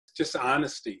just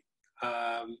honesty.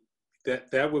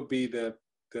 That would be the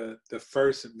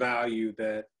first value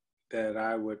that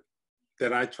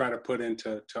I try to put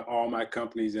into all my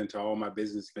companies, into all my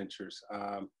business ventures.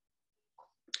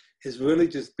 Is really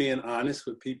just being honest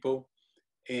with people,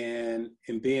 and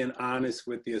being honest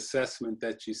with the assessment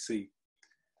that you see,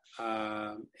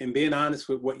 and being honest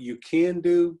with what you can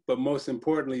do, but most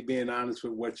importantly, being honest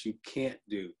with what you can't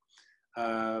do.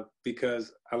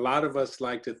 Because a lot of us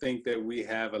like to think that we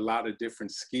have a lot of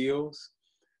different skills,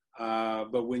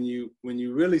 but when you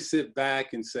really sit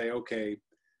back and say, okay,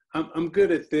 I'm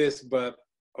good at this, but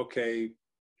okay,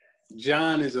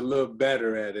 John is a little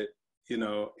better at it, you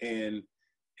know, and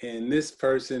this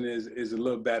person is a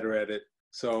little better at it.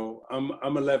 So I'm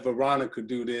gonna let Veronica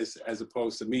do this as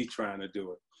opposed to me trying to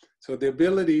do it. So the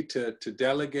ability to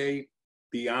delegate,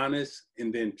 be honest,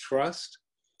 and then trust.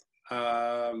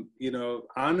 You know,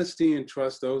 honesty and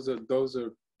trust, those are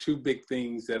two big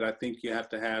things that I think you have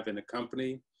to have in a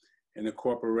company, in a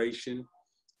corporation.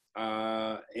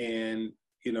 And,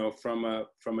 you know, from a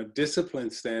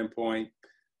discipline standpoint,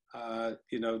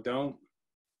 you know,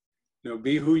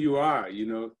 be who you are. You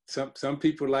know, some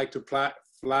people like to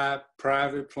fly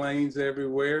private planes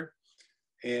everywhere,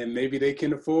 and maybe they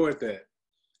can afford that.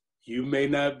 You may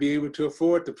not be able to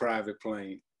afford the private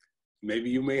plane.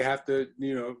 Maybe you may have to,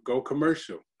 you know, go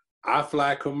commercial. I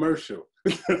fly commercial.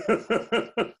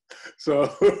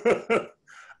 So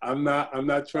I'm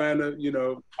not trying to, you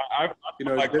know,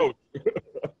 coach.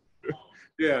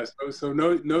 Yeah, so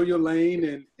know your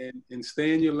lane, and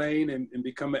stay in your lane, and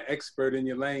become an expert in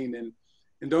your lane, and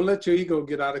don't let your ego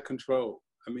get out of control.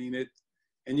 I mean,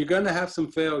 and you're gonna have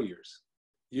some failures.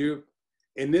 You,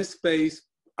 in this space,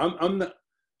 I'm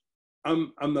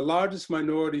the largest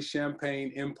minority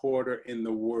champagne importer in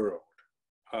the world,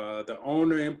 the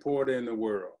owner importer in the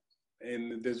world,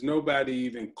 and there's nobody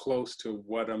even close to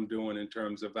what I'm doing in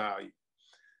terms of value.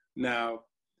 Now,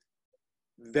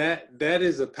 that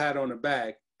is a pat on the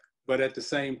back, but at the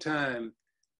same time,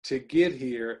 to get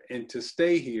here and to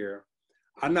stay here,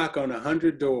 I knock on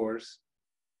 100 doors,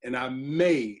 and I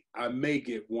may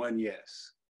get one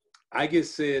yes. I get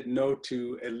said no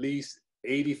to at least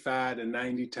 85 to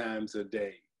 90 times a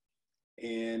day,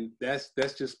 and that's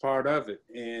just part of it.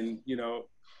 And you know,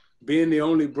 being the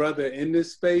only brother in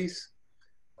this space,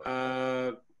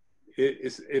 it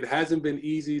hasn't been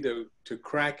easy to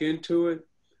crack into it.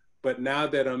 But now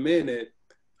that I'm in it,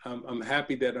 I'm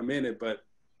happy that I'm in it. But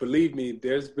believe me,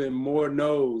 there's been more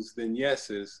no's than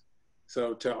yeses.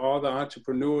 So to all the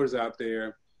entrepreneurs out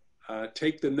there,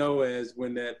 take the no as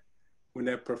when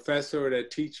that professor or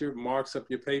that teacher marks up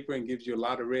your paper and gives you a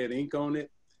lot of red ink on it.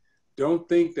 Don't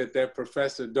think that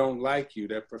professor don't like you.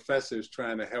 That professor is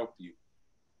trying to help you.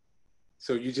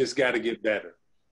 So you just got to get better.